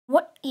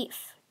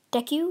If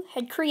Deku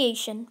Had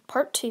Creation,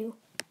 Part 2.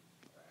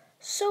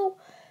 So,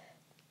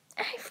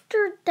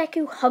 after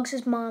Deku hugs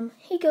his mom,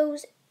 he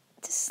goes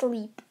to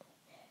sleep,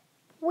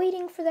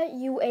 waiting for that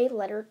UA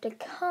letter to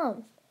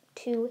come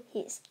to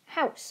his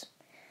house.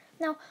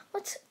 Now,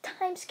 let's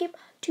time skip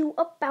to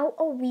about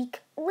a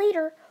week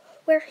later,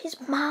 where his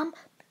mom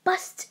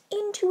busts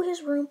into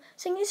his room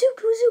saying,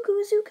 Izuku,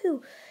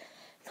 Izuku,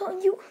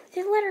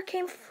 the letter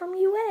came from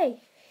UA.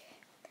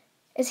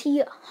 As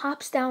he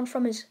hops down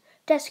from his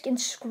desk and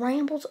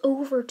scrambles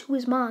over to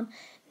his mom.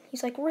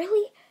 He's like,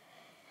 really?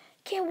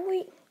 Can't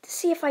wait to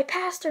see if I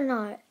passed or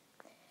not.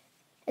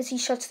 As he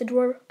shuts the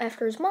door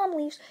after his mom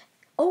leaves,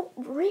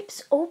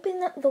 rips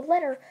open the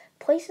letter,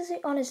 places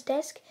it on his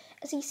desk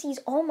as he sees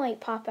All Might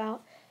pop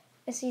out.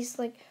 As he's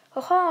like,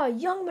 haha,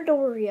 young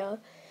Midoriya,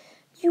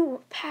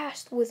 you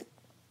passed with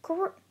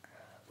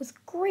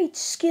great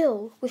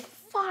skill, with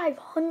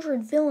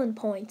 500 villain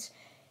points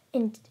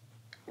and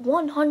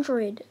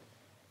 100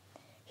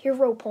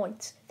 hero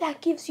points.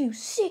 That gives you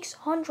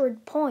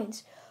 600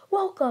 points.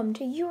 Welcome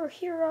to your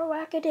Hero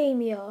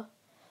Academia.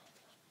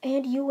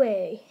 And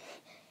UA. He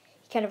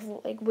kind of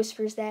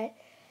whispers that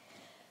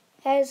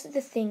as the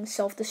thing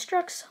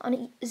self-destructs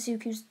on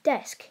Izuku's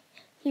desk.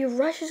 He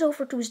rushes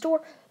over to his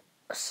door,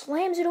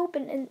 slams it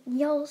open, and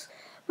yells,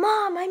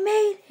 Mom, I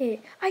made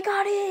it! I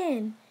got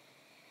in!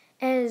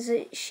 As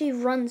she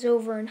runs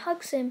over and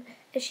hugs him,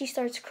 as she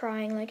starts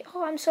crying like,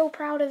 oh, I'm so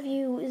proud of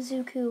you,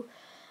 Izuku.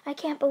 I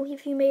can't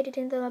believe you made it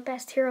into the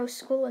best hero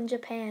school in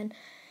Japan.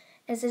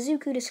 As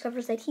Izuku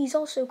discovers that he's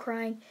also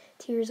crying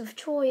tears of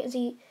joy as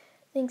he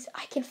thinks,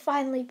 I can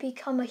finally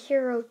become a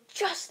hero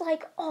just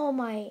like All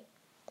Might.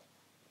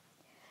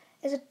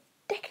 As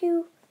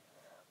Deku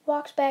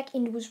walks back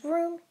into his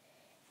room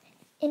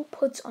and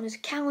puts on his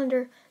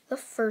calendar the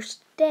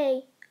first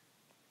day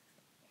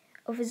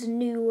of his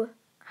new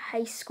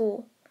high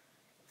school.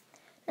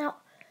 Now,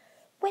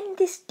 when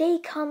this day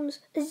comes,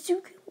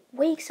 Izuku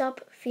wakes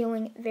up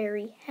feeling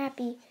very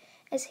happy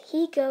as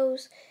he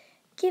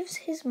gives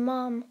his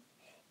mom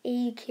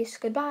a kiss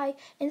goodbye,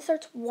 and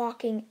starts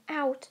walking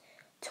out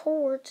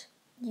towards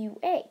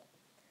UA.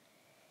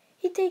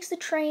 He takes the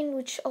train,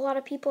 which a lot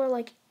of people are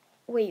like,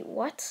 wait,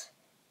 what?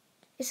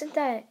 Isn't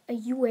that a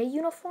UA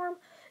uniform?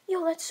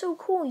 Yo, that's so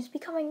cool. He's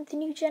becoming the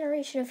new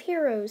generation of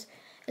heroes.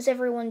 As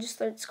everyone just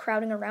starts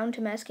crowding around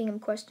him, asking him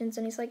questions,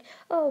 and he's like,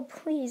 oh,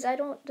 please, I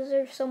don't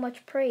deserve so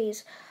much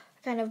praise.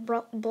 Kind of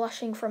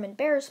blushing from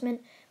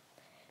embarrassment.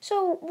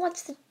 So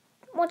once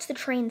the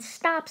train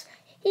stops,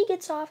 he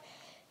gets off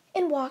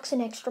and walks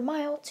an extra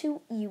mile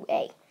to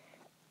UA.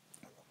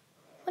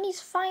 When he's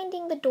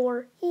finding the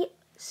door, he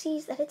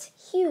sees that it's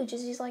huge,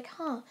 as he's like,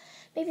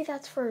 maybe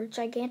that's for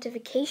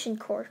gigantification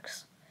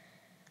quirks.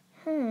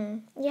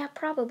 Yeah,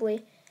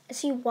 probably. As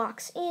he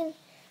walks in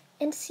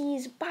and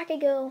sees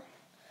Bakugo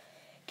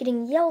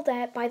getting yelled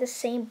at by the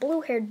same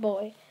blue-haired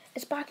boy.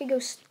 As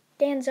Bakugo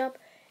stands up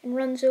and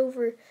runs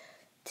over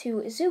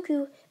to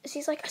Izuku, as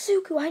he's like,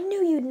 Izuku, I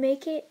knew you'd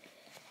make it.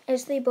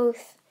 As they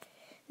both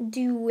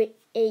do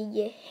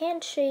a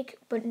handshake,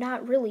 but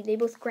not really. They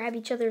both grab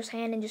each other's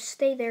hand and just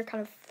stay there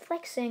kind of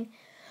flexing,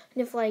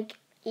 kind of like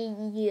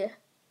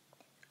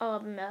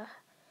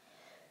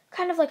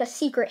a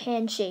secret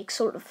handshake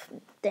sort of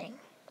thing.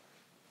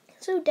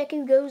 So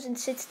Deku goes and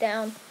sits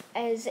down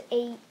as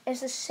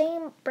the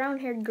same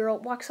brown-haired girl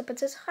walks up and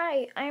says,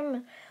 Hi,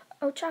 I'm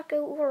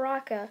Ochako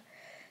Uraraka.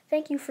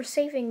 Thank you for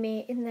saving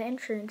me in the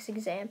entrance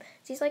exam.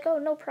 So he's like, oh,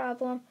 no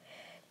problem.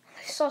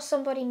 I saw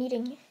somebody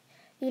needing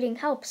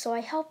help, so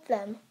I helped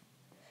them.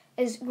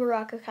 As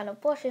Uraraka kind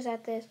of blushes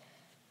at this,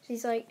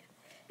 he's like,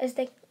 as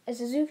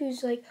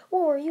Izuku's like,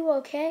 oh, are you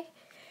okay?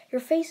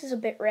 Your face is a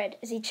bit red.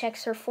 As he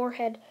checks her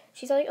forehead,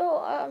 she's like,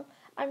 oh,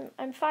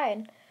 I'm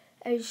fine.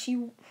 As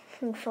she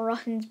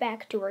runs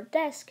back to her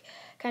desk,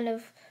 kind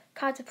of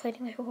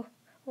contemplating, like,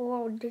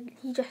 whoa, did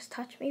he just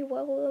touch me?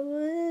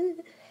 Whoa.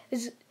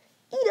 As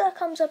Ida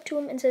comes up to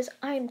him and says,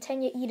 I'm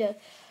Tenya Ida.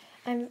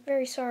 I'm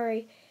very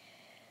sorry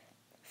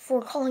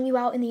for calling you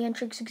out in the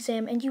entrance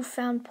exam, and you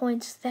found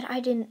points that I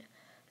didn't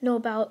know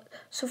about.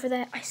 So for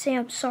that, I say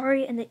I'm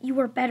sorry and that you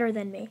are better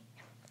than me.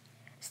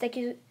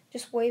 Deku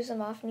just waves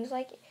him off, and he's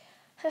like,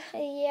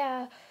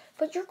 yeah,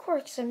 but your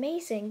quirk's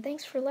amazing.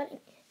 Thanks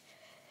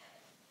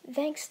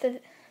to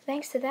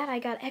that, I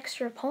got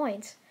extra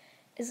points.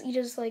 As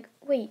Ida's like,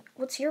 wait,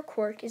 what's your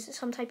quirk? Is it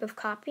some type of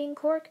copying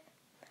quirk?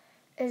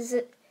 As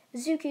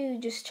Izuku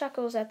just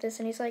chuckles at this,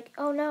 and he's like,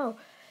 oh no,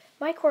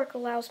 my quirk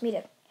allows me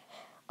to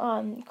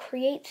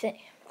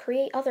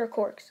create other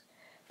quirks,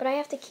 but I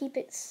have to keep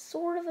it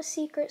sort of a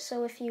secret,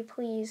 so if you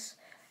please,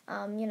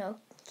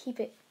 keep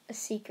it a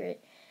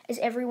secret. As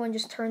everyone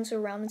just turns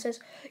around and says,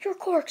 your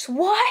quirks,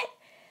 what?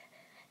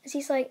 As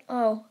he's like,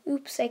 oh,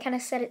 oops, I kind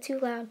of said it too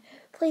loud.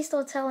 Please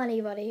don't tell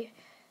anybody.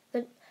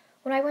 But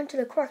when I went to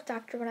the quirk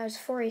doctor when I was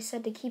 4, he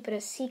said to keep it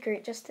a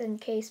secret just in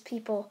case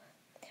people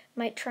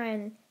might try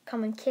and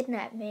come and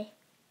kidnap me.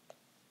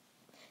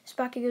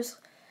 Bakugo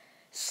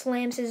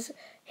slams his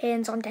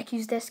hands on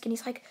Deku's desk and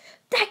he's like,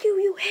 Deku,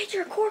 you hid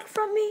your quirk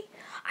from me?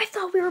 I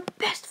thought we were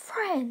best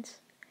friends.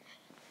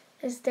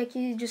 As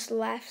Deku just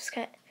laughs,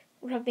 kind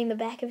of rubbing the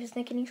back of his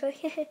neck, and he's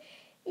like,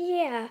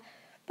 yeah,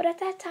 but at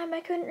that time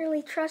I couldn't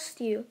really trust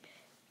you.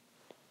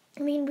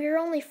 I mean, we were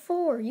only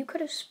 4. You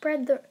could have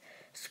spread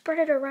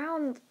it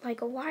around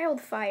like a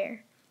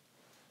wildfire.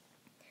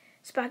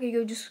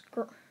 Bakugo just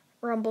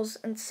rumbles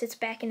and sits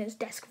back in his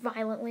desk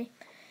violently.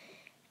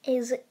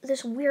 As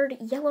this weird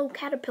yellow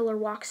caterpillar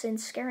walks in,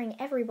 scaring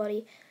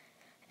everybody,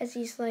 as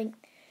he's like,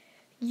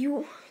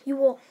 you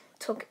all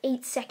took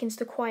 8 seconds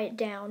to quiet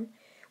down.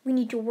 We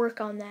need to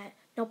work on that.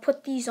 Now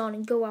put these on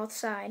and go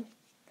outside.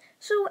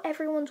 So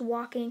everyone's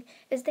walking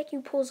as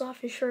Deku pulls off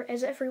his shirt,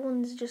 as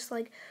everyone's just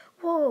like,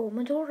 whoa,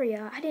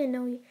 Midoriya, I didn't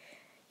know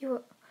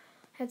you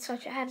had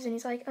such abs. And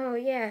he's like, oh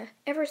yeah,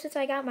 ever since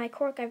I got my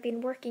quirk, I've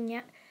been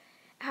working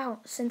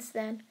out since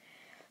then.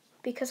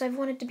 Because I've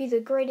wanted to be the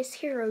greatest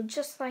hero,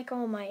 just like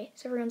All Might.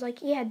 So everyone's like,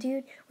 yeah,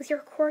 dude, with your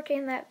quirk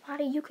and that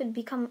body, you could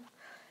become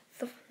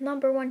the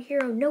 #1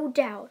 hero, no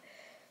doubt.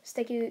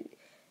 Deku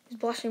is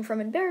blushing from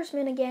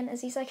embarrassment again,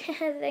 as he's like,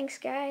 thanks,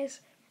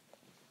 guys.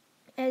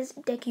 As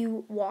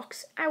Deku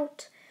walks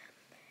out,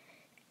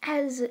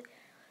 as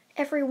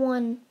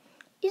everyone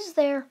is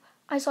there,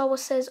 Aizawa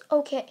says,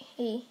 okay,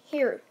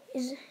 here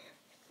is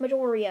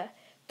Midoriya.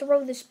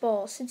 Throw this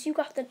ball, since you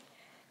got the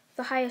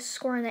highest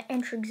score in the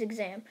entrance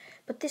exam,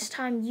 but this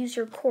time use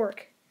your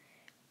quirk.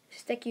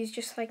 Deku's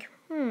just like,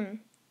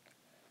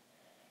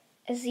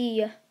 as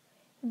he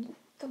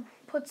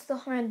puts the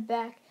hand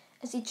back,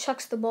 as he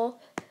chucks the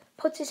ball,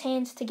 puts his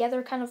hands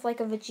together kind of like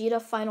a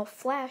Vegeta Final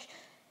Flash,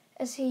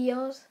 as he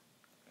yells,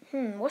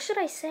 what should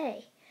I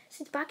say?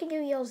 Since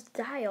Bakugo yells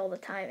die all the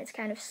time, it's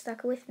kind of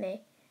stuck with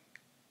me.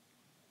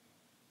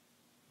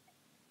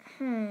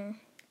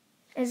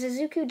 As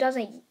Izuku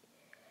doesn't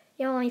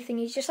yell anything,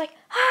 he's just like,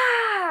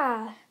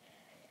 ah!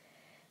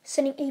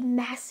 Sending a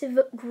massive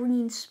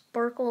green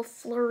sparkle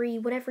flurry,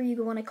 whatever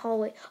you want to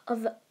call it,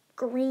 of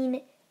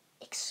green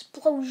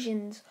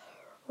explosions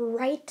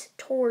right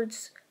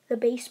towards the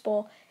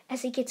baseball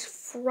as it gets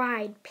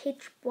fried,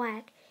 pitch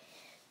black,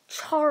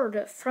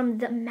 charred from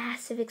the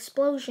massive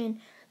explosion,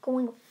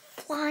 going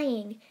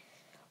flying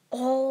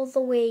all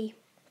the way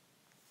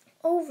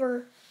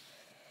over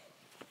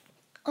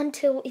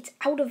until it's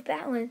out of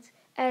balance,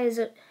 as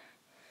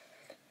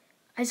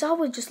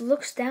Aizawa just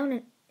looks down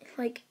and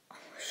like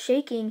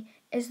shaking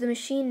as the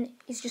machine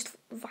is just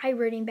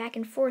vibrating back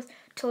and forth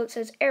till it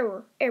says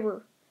error,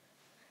 error.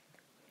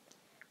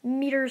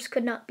 Meters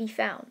could not be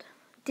found.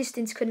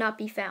 Distance could not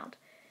be found.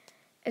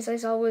 As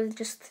Aizawa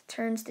just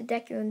turns to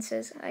Deku and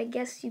says, I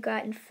guess you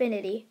got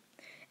infinity.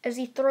 As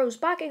he throws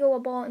Bakugo a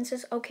ball and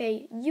says,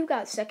 okay, you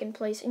got second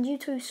place, and you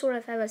two sort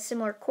of have a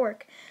similar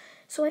quirk,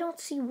 so I don't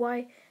see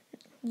why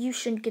you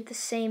shouldn't get the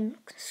same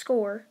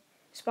score.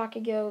 As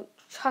Bakugo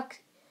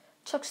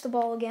chucks the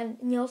ball again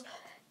and yells,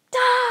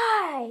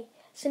 die!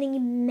 Sending a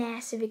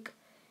massive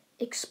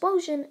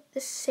explosion,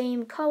 the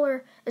same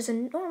color as a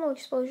normal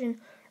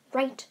explosion,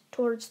 right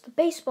towards the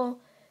baseball,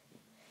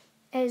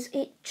 as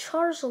it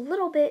chars a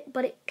little bit,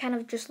 but it kind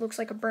of just looks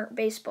like a burnt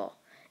baseball.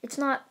 It's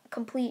not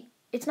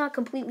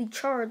completely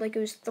charred like it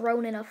was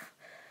thrown in a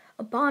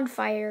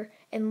bonfire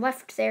and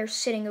left there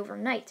sitting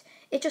overnight.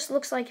 It just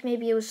looks like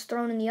maybe it was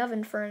thrown in the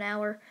oven for an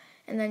hour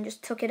and then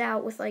just took it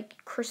out with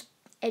like crisp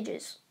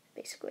edges,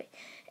 basically.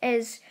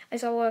 As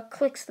Aizawa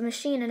clicks the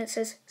machine and it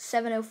says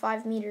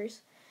 705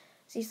 meters.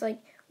 So he's like,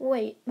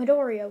 wait,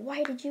 Midoriya,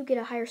 why did you get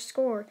a higher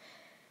score?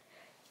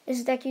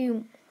 As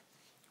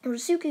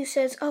Izuku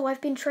says, oh,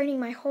 I've been training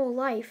my whole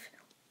life,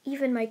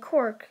 even my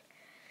quirk,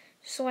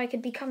 so I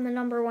could become the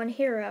 #1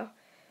 hero.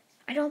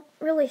 I don't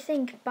really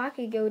think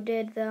Bakugo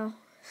did, though.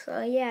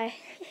 So, yeah,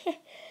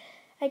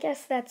 I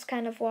guess that's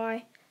kind of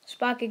why.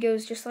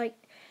 Bakugo's just like,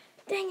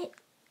 dang it,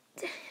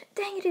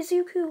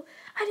 Izuku,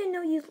 I didn't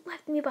know you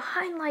left me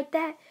behind like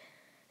that.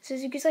 So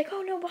Izuku's like,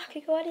 oh no,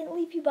 Bakugo, I didn't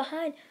leave you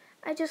behind.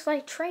 I just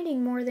like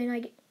training more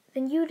than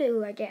you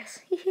do, I guess.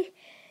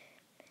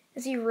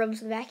 As he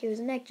rubs the back of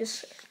his neck,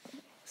 just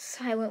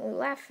silently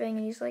laughing,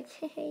 and he's like,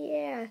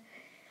 yeah.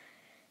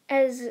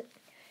 As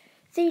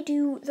they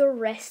do the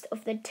rest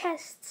of the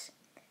tests,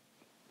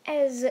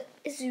 as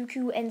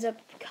Izuku ends up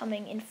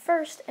coming in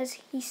first, as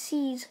he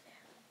sees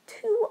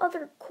 2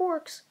 other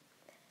quirks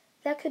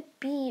that could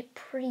be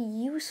pretty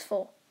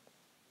useful.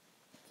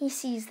 He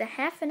sees the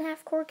half and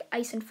half quirk,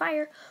 Ice and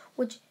Fire,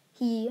 which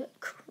he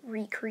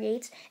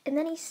recreates, and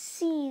then he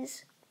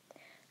sees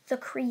the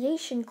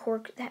creation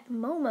quirk that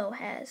Momo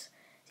has.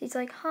 So he's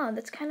like,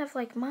 that's kind of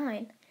like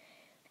mine.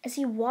 As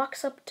he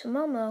walks up to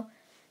Momo,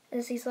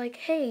 as he's like,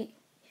 hey,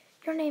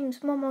 your name's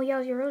Momo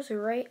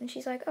Yaoyorozu, right? And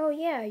she's like, oh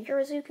yeah, you're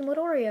Izuku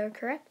Midoriya,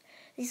 correct?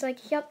 And he's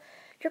like, yep,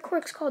 your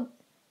quirk's called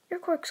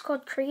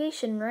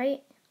creation,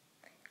 right?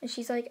 And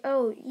she's like,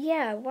 oh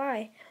yeah, why?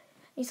 And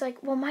he's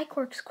like, well, my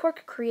quirk's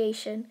quirk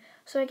creation,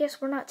 so I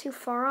guess we're not too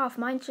far off.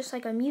 Mine's just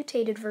like a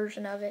mutated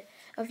version of it,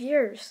 of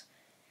yours.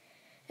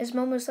 As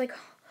Momo's like,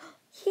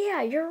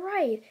 yeah, you're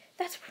right.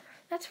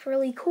 That's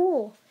really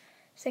cool.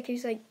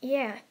 Seku's like,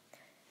 yeah.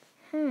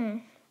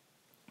 Do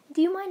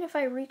you mind if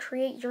I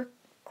recreate your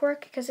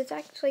quirk? Because it's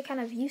actually kind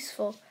of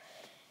useful.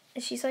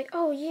 And she's like,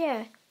 oh,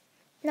 yeah.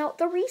 Now,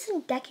 the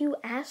reason Deku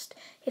asked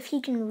if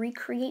he can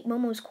recreate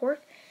Momo's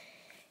quirk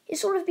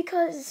is sort of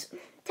because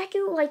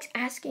Deku likes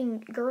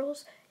asking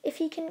girls if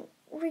he can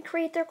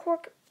recreate their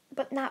quirk,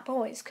 but not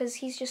boys, because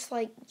he's just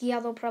like, yeah,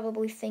 they'll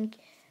probably think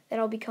that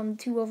I'll become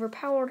too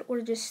overpowered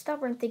or just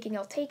stubborn thinking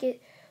I'll take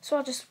it, so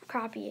I'll just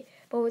copy it.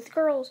 But with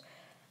girls,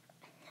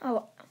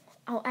 I'll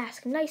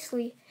ask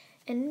nicely,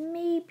 and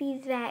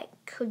maybe that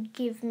could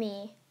give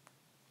me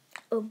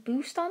a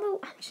boost on the...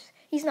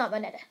 He's not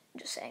Mineta, I'm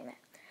just saying that.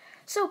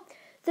 So,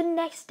 the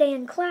next day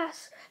in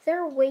class,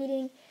 they're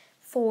waiting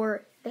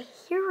for the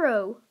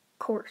hero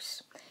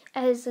course.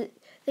 As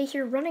they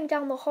hear running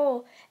down the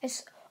hall,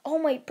 as All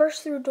Might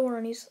bursts through a door,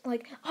 and he's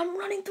like, I'm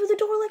running through the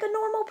door like a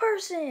normal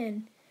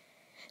person.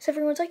 So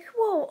everyone's like,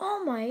 whoa,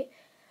 All Might.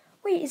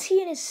 Wait, is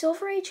he in his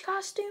Silver Age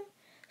costume?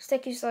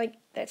 Deku's like,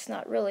 that's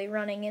not really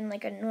running in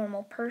like a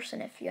normal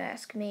person if you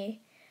ask me.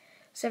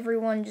 So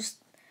everyone just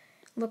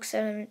looks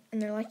at him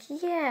and they're like,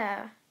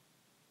 yeah.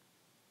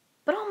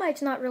 But All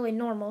Might's not really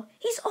normal.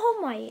 He's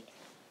All Might.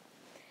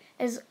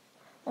 As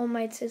All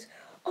Might says,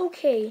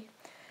 okay,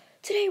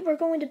 today we're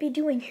going to be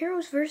doing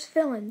heroes versus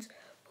villains.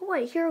 But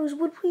what heroes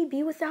would we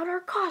be without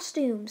our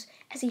costumes?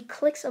 As he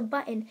clicks a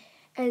button,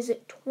 as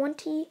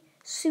 20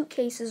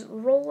 suitcases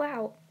roll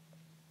out,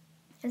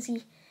 as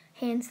he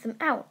hands them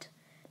out.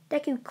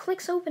 Deku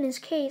clicks open his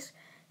case.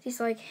 He's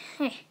like,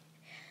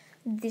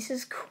 this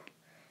is cool.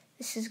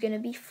 This is going to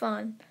be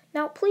fun.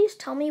 Now, please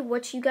tell me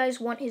what you guys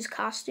want his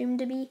costume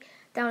to be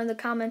down in the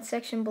comment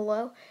section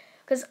below.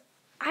 Because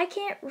I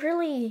can't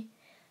really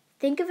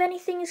think of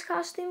anything his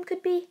costume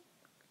could be.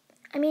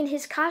 I mean,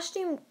 his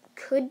costume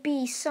could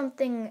be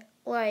something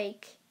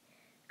like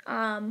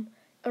a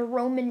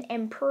Roman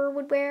emperor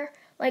would wear.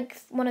 Like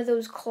one of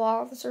those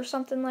cloths or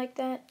something like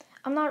that.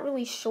 I'm not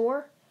really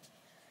sure.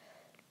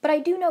 But I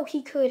do know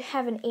he could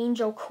have an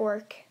angel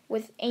quirk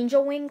with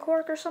angel wing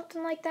quirk or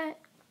something like that.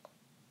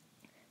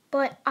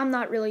 But I'm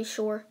not really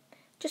sure.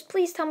 Just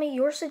please tell me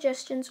your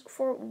suggestions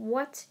for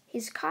what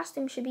his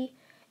costume should be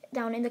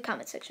down in the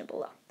comment section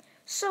below.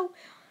 So,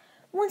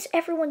 once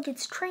everyone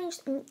gets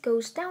changed and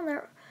goes down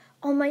there,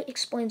 All Might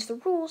explains the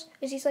rules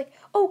as he's like,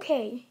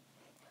 okay,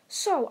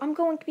 so I'm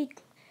going to be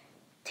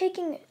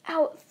taking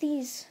out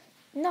these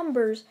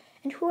numbers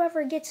and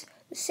whoever gets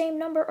the same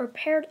number are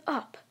paired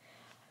up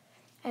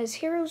as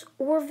heroes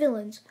or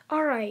villains.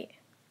 Alright,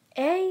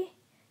 A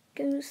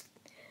goes...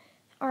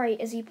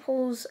 Alright, as he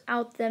pulls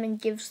out them and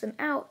gives them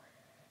out,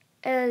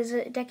 as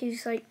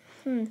Deku's like,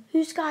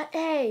 who's got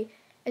A?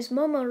 As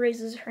Momo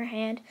raises her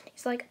hand,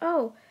 he's like,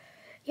 oh,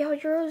 yo,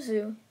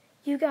 Yorozu,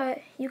 you got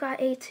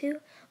A too?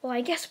 Well,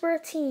 I guess we're a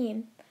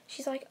team.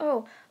 She's like,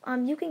 oh,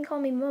 you can call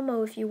me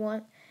Momo if you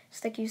want.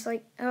 Deku's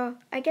like, oh,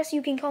 I guess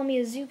you can call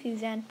me Izuku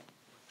then.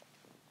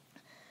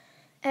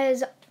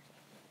 As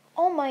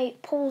All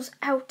Might pulls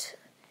out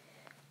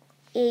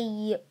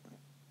a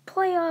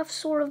playoff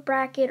sort of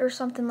bracket or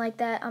something like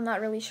that. I'm not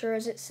really sure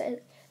as it says.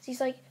 He's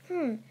like,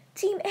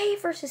 Team A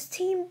versus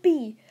Team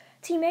B.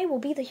 Team A will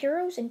be the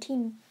heroes and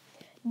Team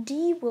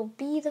D will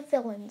be the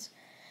villains.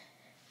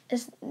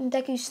 As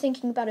Deku's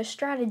thinking about a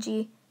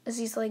strategy, as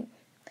he's like,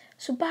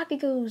 so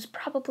Bakugo's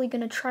probably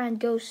going to try and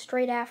go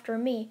straight after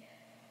me.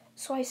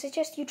 So I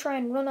suggest you try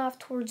and run off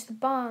towards the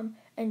bomb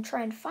and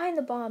try and find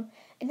the bomb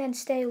and then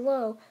stay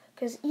low,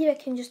 because Ida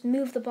can just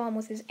move the bomb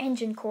with his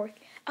engine quirk.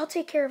 I'll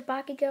take care of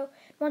Bakugo.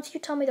 Once you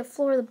tell me the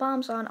floor the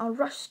bomb's on, I'll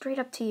rush straight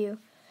up to you.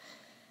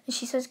 And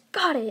she says,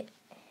 got it.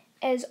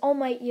 As All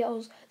Might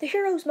yells, the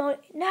heroes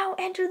now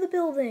enter the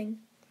building.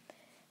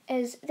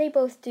 As they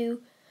both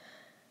do,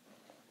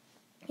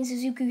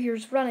 Izuku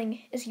hears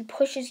running as he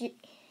pushes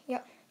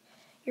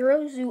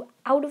Yorozu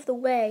out of the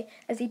way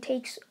as he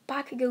takes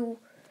Bakugo,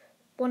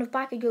 one of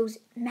Bakugo's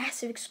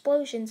massive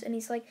explosions, and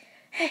he's like,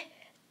 hey,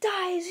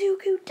 die,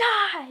 Izuku,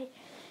 die!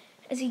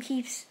 As he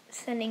keeps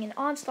sending an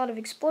onslaught of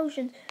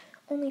explosions,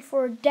 only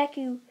for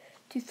Deku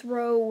to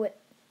throw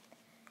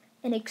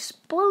an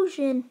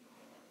explosion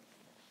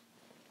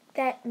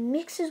that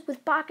mixes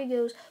with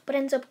Bakugo's, but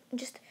ends up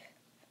just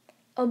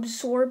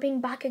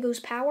absorbing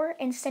Bakugo's power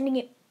and sending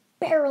it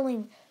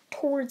barreling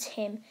towards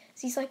him.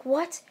 So he's like,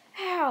 what?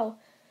 How?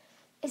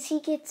 As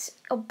he gets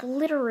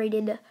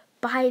obliterated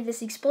by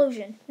this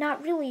explosion.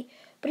 Not really,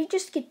 but he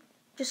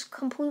just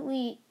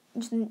completely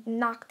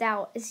knocked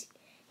out as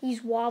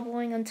he's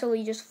wobbling until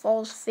he just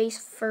falls face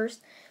first.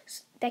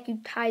 Deku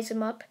ties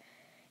him up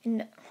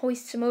and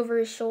hoists him over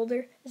his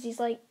shoulder as he's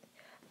like,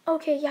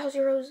 okay,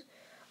 Yaozuro's,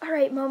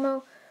 alright,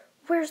 Momo,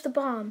 where's the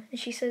bomb? And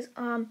she says,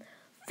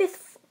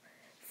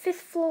 fifth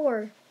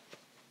floor.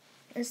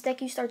 As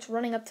Deku starts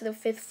running up to the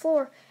 5th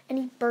floor, and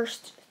he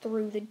bursts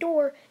through the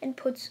door and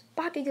puts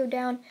Bakugo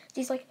down.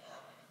 He's like,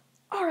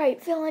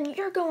 alright, villain,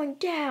 you're going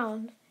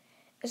down.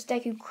 As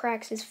Deku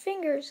cracks his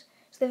fingers,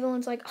 so the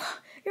villain's like, oh,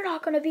 you're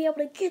not going to be able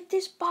to get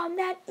this bomb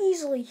that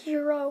easily,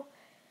 hero.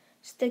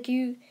 So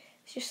Deku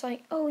is just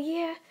like, oh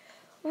yeah,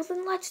 well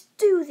then let's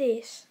do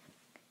this.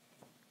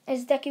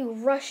 As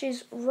Deku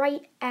rushes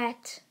right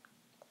at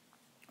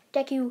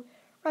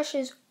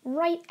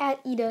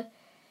Ida,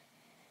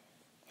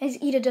 as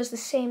Ida does the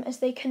same as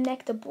they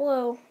connect a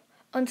blow.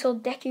 until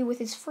Deku with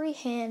his free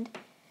hand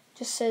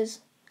just says,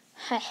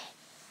 "Hey,"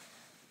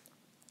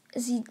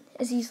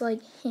 as he's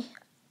like,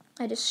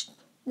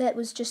 that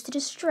was just a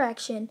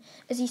distraction,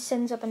 as he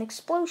sends up an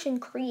explosion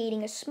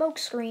creating a smoke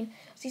screen.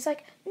 So he's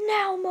like,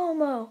 "Now,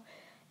 Momo!"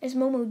 As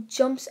Momo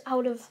jumps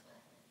out of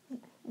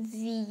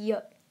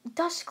the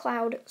dust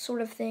cloud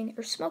sort of thing,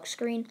 or smoke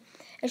screen,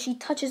 as she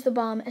touches the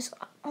bomb, as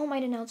All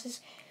Might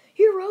announces,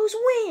 "Heroes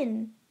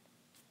win!"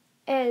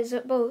 As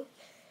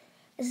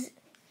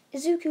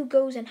Izuku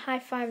goes and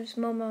high-fives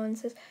Momo and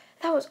says,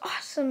 "That was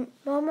awesome,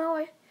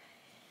 Momo.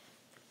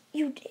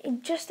 You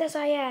did just as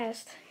I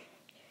asked.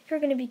 You're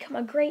going to become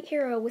a great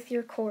hero with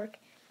your quirk."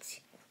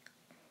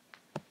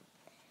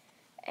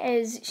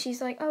 As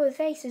she's like, "Oh,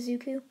 thanks,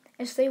 Izuku,"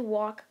 as they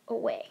walk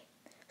away.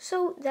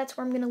 So that's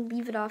where I'm going to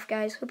leave it off,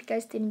 guys. Hope you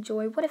guys did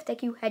enjoy What If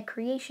Deku Had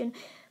Creation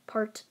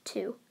Part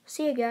 2.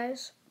 See you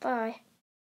guys. Bye.